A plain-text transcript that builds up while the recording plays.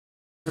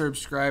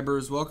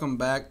subscribers, welcome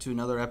back to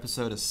another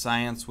episode of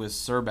Science with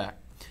Surbeck.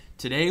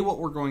 Today what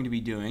we're going to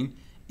be doing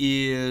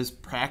is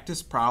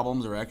practice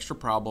problems or extra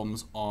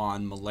problems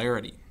on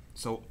molarity.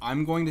 So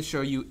I'm going to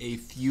show you a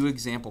few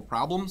example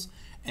problems,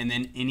 and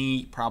then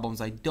any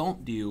problems I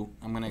don't do,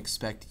 I'm going to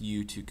expect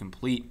you to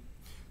complete.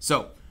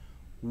 So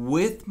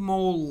with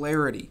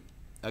molarity,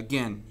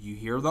 again, you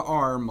hear the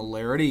R,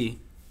 molarity,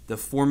 the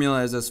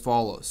formula is as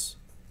follows.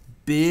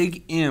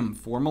 Big M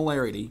for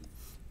molarity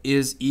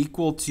is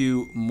equal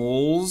to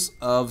moles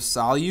of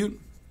solute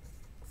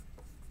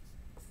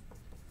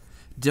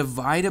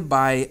divided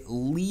by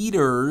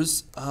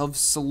liters of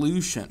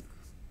solution.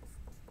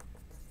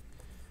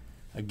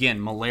 Again,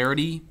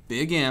 molarity,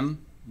 big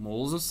M,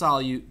 moles of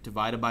solute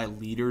divided by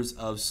liters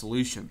of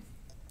solution.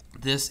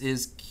 This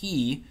is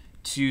key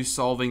to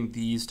solving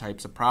these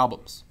types of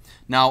problems.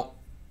 Now,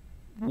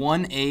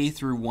 1A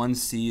through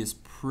 1C is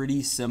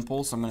pretty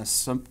simple, so I'm going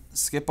to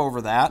skip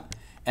over that,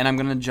 and I'm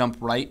going to jump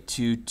right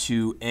to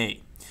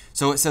 2A.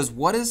 So it says,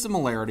 what is the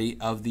molarity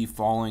of the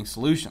following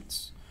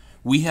solutions?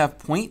 We have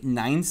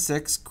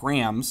 0.96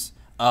 grams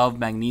of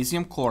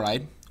magnesium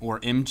chloride, or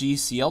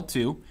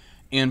MgCl2,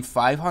 in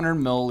 500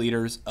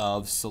 milliliters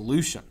of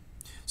solution.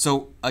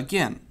 So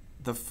again,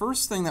 the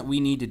first thing that we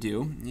need to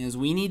do is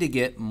we need to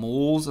get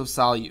moles of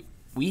solute.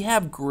 We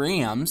have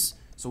grams,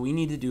 so we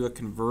need to do a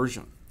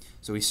conversion.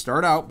 So we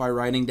start out by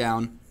writing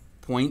down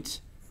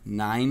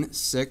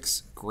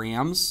 0.96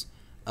 grams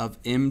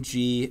of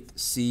MgCl2,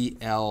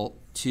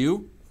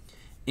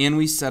 and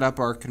we set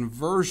up our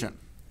conversion.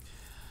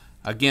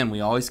 Again,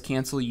 we always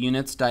cancel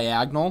units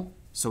diagonal,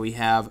 so we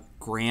have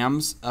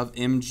grams of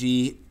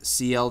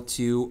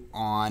MgCl2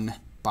 on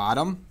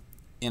bottom,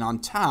 and on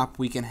top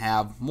we can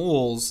have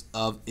moles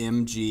of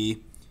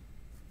MgCl2.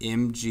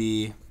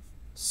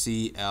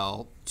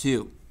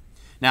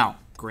 Now,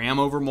 gram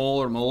over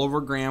mole or mole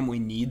over gram, we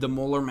need the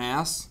molar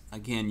mass.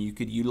 Again, you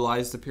could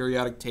utilize the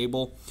periodic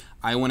table.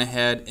 I went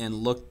ahead and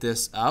looked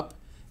this up,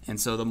 and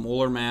so the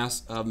molar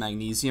mass of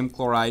magnesium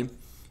chloride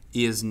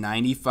is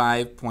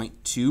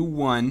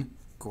 95.21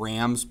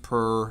 grams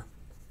per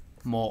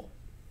mole.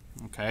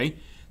 Okay,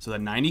 so the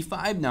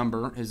 95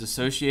 number is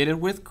associated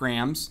with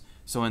grams,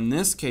 so in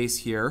this case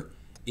here,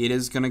 it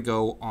is going to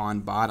go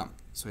on bottom.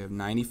 So we have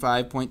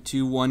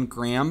 95.21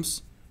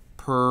 grams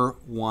per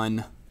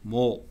 1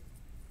 mole.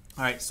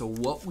 All right, so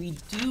what we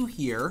do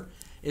here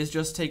is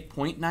just take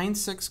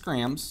 0.96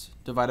 grams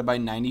divided by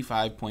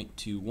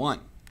 95.21.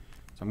 So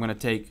I'm going to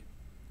take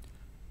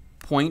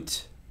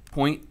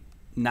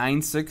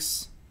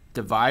 0.96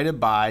 divided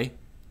by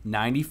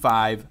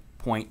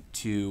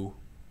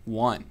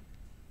 95.21.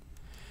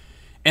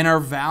 And our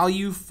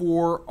value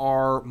for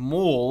our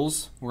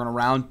moles, we're going to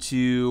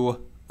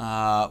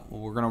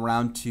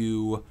round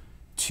to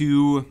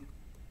 2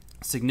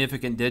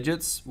 significant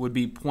digits, would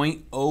be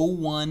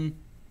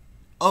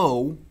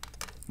 0.010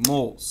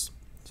 moles.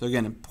 So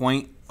again,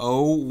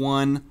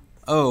 0.010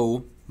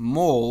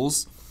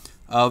 moles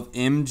of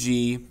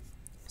MgCl2.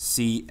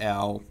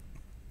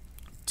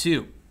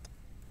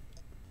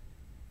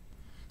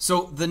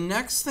 So the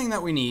next thing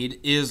that we need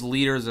is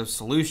liters of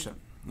solution.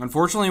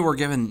 Unfortunately, we're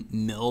given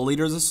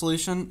milliliters of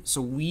solution,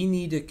 so we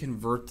need to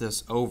convert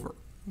this over.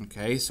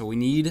 Okay, so we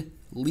need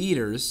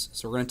liters,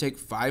 so we're going to take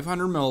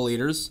 500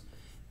 milliliters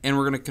and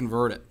we're going to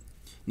convert it.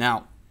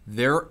 Now,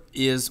 there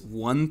is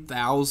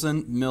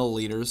 1,000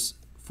 milliliters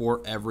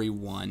for every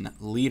 1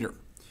 liter.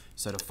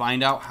 So to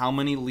find out how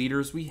many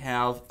liters we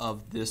have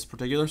of this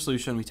particular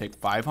solution, we take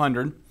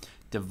 500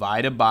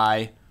 divided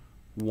by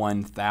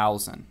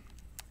 1,000.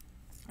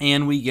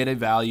 And we get a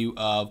value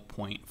of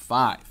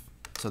 0.5.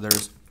 So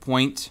there's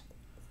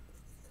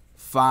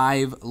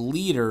 0.5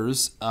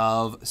 liters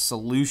of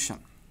solution.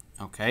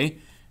 Okay,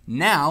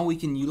 now we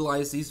can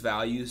utilize these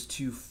values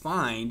to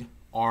find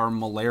our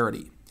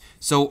molarity.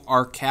 So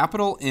our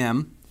capital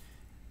M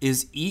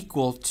is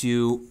equal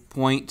to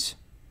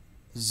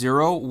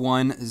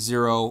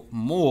 0.010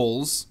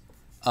 moles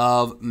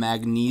of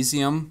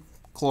magnesium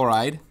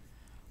chloride,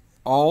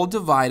 all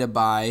divided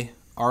by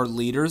our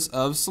liters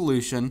of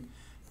solution,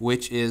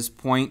 which is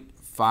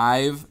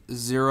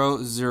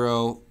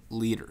 0.500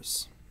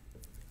 liters.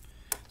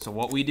 So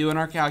what we do in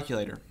our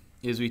calculator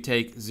is we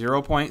take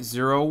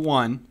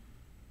 0.01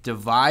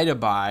 divided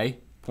by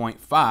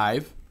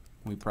 0.5,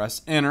 we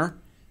press enter,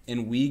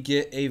 and we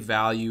get a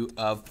value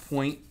of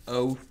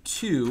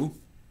 0.02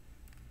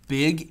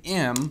 big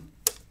M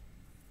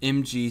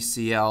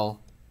MgCl2.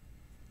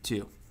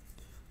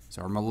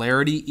 So our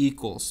molarity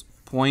equals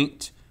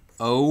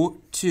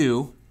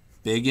 0.02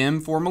 big M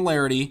for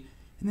molarity,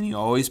 and then you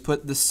always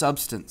put the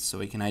substance so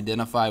we can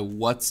identify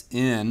what's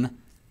in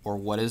or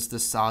what is the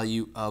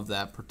solute of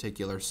that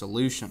particular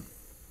solution.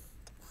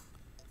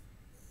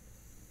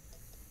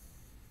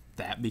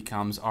 That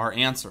becomes our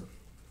answer.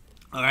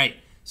 All right,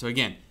 so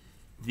again,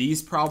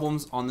 these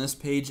problems on this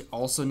page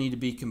also need to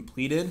be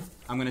completed.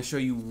 I'm going to show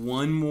you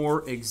one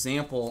more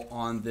example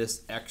on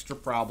this extra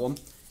problem,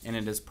 and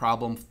it is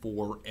problem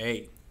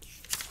 4A.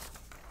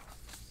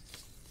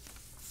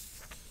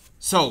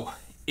 So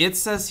it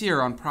says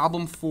here on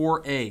problem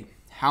 4A,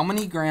 how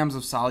many grams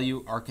of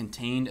solute are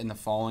contained in the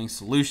following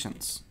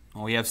solutions?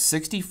 Well, we have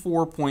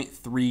 64.3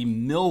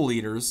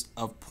 milliliters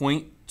of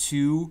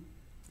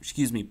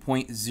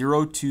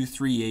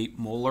 0.0238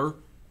 molar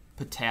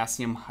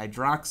potassium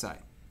hydroxide.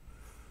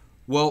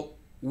 Well,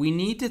 we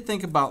need to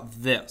think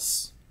about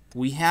this.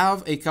 We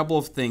have a couple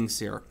of things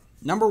here.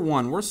 Number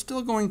one, we're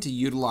still going to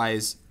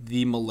utilize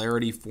the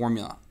molarity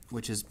formula,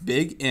 which is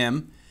big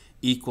M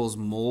equals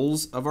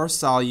moles of our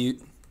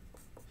solute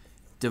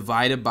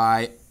divided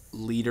by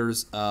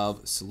liters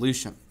of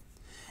solution.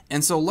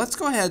 And so let's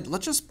go ahead,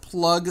 let's just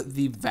plug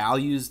the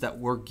values that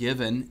we're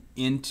given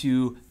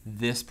into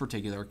this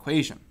particular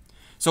equation.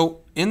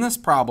 So in this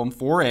problem,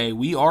 4a,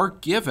 we are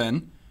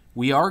given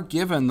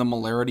the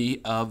molarity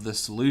of the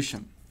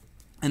solution.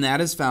 And that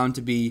is found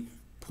to be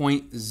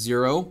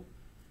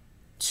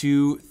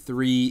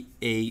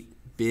 0.0238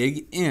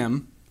 big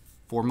M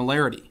for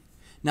molarity.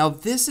 Now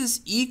this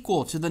is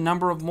equal to the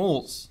number of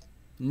moles.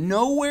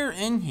 Nowhere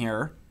in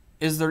here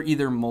is there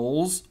either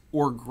moles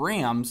or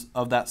grams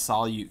of that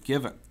solute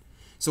given.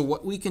 So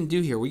what we can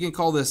do here, we can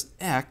call this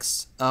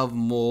X of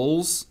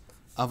moles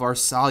of our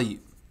solute,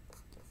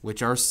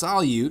 which our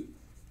solute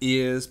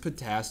is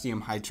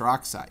potassium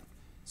hydroxide.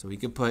 So we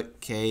could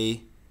put KOH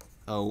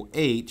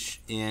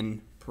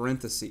in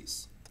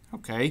parentheses.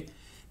 Okay.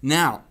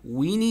 Now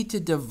we need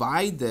to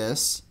divide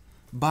this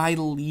by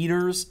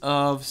liters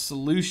of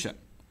solution.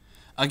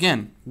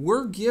 Again,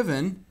 we're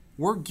given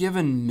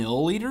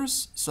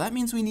milliliters, so that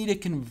means we need to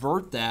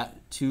convert that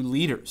to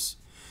liters.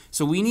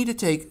 So we need to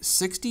take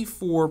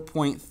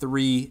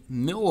 64.3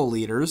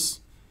 milliliters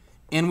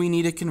and we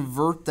need to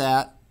convert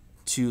that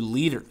to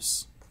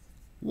liters.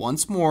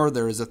 Once more,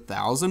 there is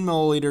 1,000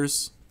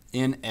 milliliters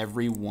in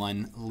every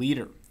 1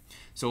 liter.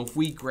 So if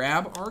we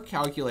grab our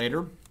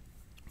calculator,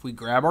 we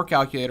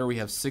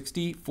have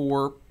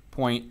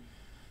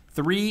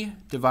 64.3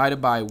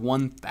 divided by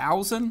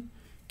 1,000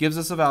 gives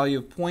us a value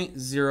of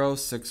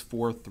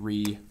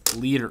 0.0643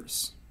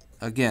 liters.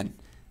 Again,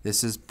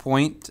 this is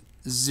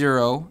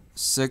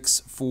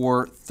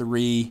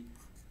 0.0643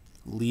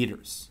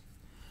 liters.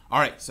 All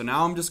right, so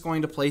now I'm just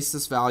going to place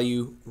this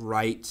value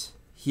right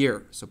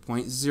here. So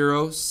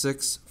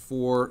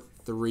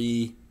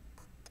 0.0643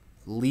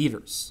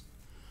 liters.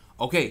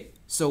 Okay,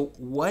 so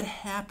what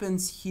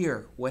happens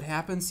here? What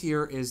happens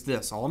here is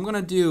this. All I'm going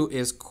to do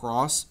is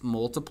cross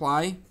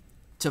multiply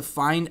to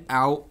find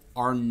out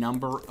our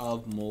number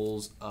of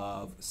moles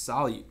of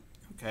solute.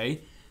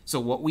 Okay, so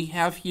what we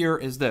have here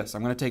is this.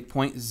 I'm going to take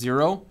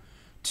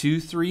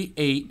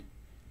 0.0238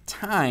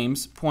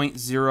 times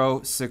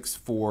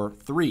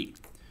 0.0643.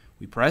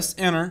 We press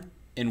enter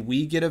and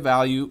we get a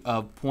value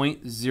of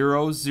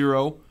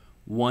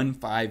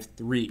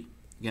 0.00153.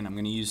 Again, I'm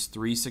going to use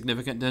 3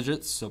 significant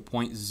digits, so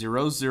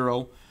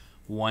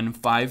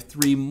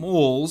 0.00153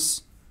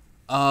 moles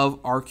of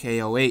our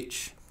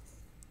KOH.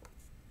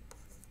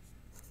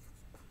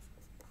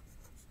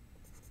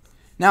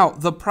 Now,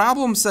 the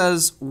problem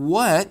says,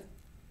 what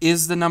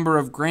is the number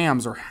of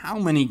grams, or how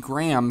many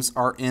grams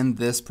are in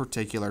this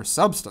particular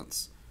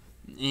substance?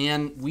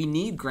 And we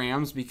need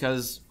grams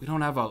because we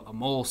don't have a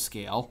mole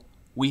scale.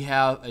 We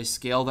have a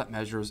scale that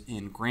measures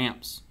in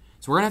grams.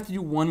 So we're going to have to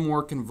do one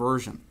more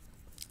conversion.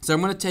 So I'm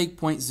going to take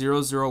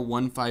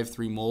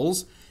 0.00153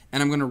 moles,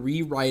 and I'm going to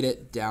rewrite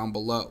it down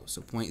below.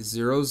 So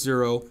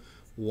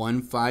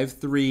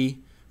 0.00153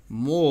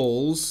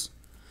 moles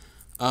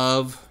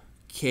of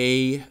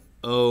KOH.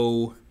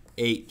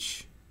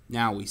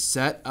 Now we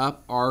set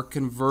up our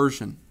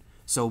conversion.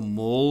 So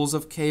moles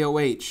of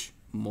KOH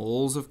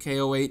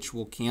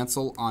will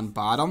cancel on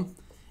bottom,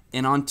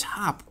 and on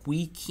top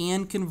we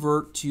can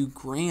convert to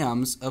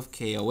grams of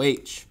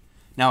KOH.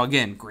 Now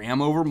again,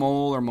 gram over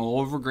mole or mole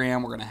over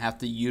gram, we're going to have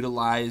to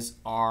utilize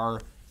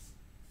our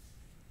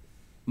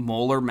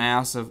molar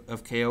mass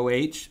of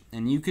KOH,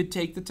 and you could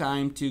take the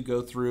time to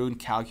go through and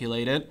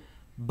calculate it,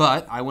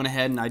 but I went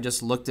ahead and I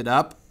just looked it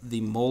up.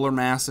 The molar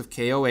mass of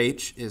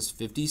KOH is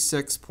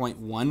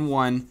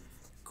 56.11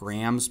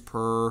 grams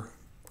per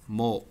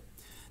mole.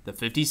 The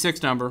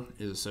 56 number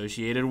is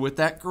associated with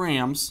that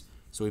grams,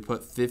 so we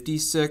put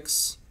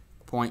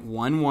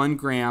 56.11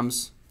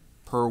 grams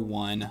per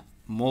 1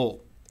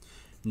 mole.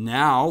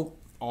 Now,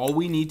 all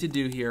we need to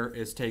do here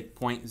is take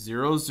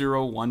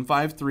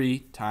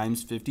 0.00153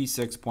 times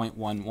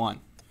 56.11.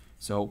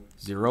 So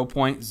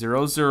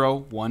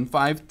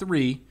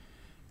 0.00153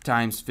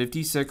 times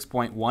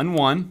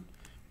 56.11.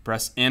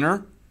 Press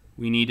enter.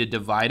 We need to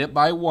divide it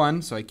by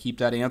 1, so I keep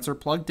that answer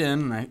plugged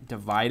in, and I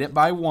divide it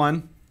by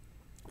 1,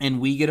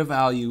 and we get a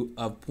value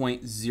of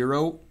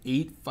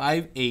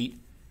 0.0858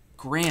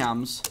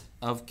 grams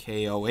of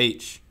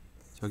KOH.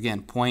 So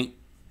again,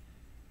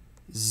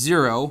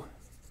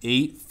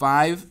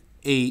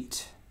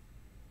 0.0858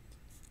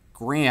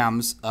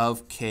 grams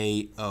of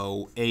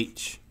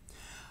KOH.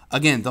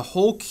 Again, the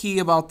whole key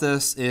about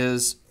this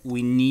is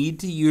we need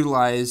to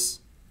utilize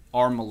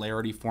our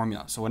molarity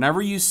formula. So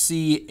whenever you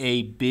see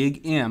a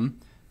big M,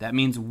 that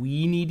means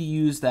we need to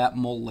use that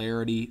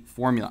molarity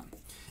formula.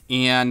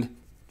 And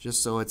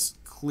just so it's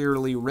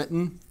clearly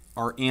written,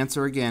 our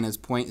answer again is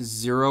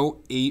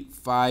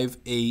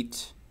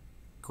 0.0858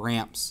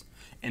 grams.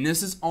 And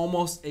this is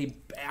almost a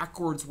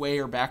backwards way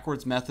or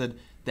backwards method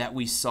that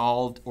we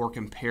solved or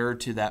compared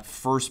to that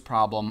first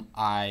problem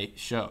I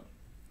showed.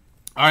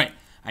 All right,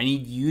 I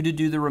need you to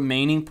do the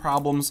remaining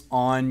problems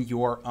on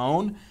your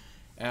own.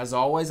 As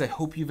always, I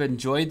hope you've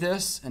enjoyed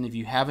this, and if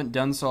you haven't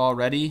done so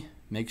already,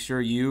 make sure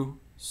you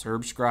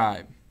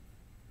subscribe.